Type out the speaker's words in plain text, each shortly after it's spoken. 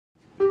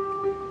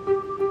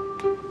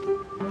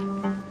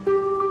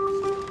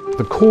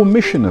The core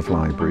mission of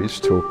libraries is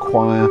to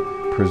acquire,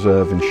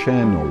 preserve and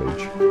share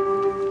knowledge.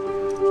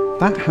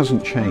 That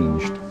hasn't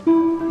changed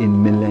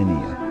in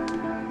millennia.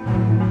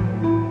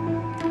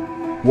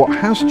 What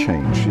has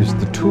changed is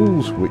the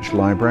tools which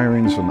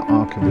librarians and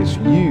archivists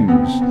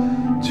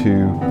use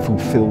to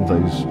fulfill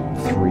those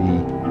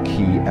three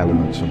key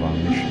elements of our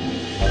mission.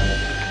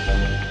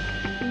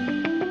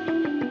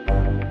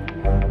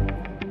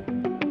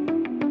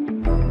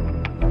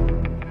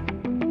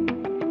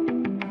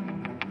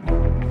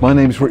 My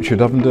name is Richard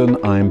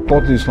Ovenden. I'm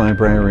Bodleian's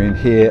librarian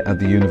here at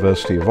the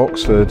University of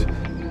Oxford.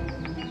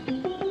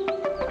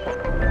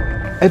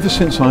 Ever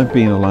since I've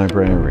been a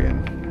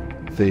librarian,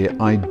 the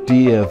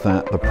idea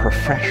that the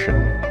profession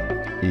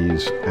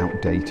is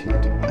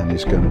outdated and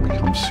is going to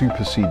become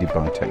superseded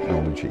by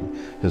technology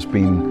has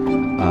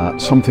been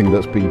something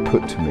that's been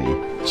put to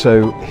me.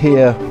 So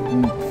here,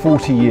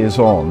 40 years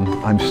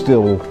on, I'm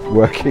still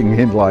working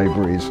in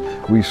libraries.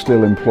 We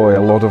still employ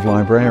a lot of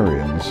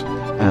librarians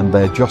and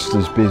they're just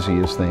as busy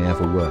as they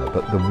ever were.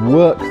 But the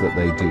work that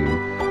they do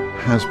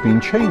has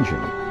been changing.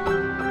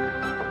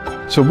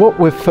 So what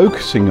we're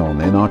focusing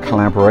on in our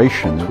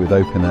collaborations with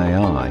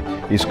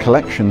OpenAI is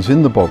collections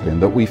in the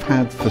Bodleian that we've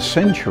had for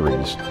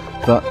centuries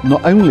that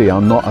not only are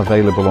not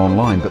available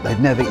online, but they've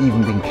never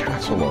even been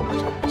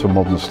catalogued to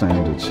modern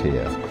standards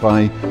here.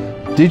 By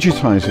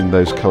digitising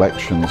those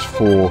collections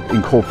for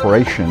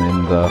incorporation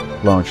in the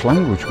large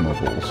language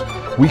models,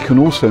 we can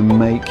also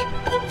make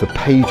the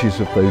pages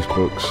of those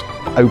books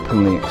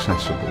openly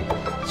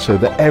accessible, so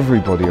that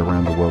everybody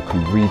around the world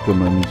can read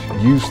them and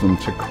use them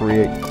to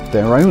create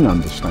their own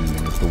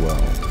understanding of the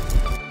world.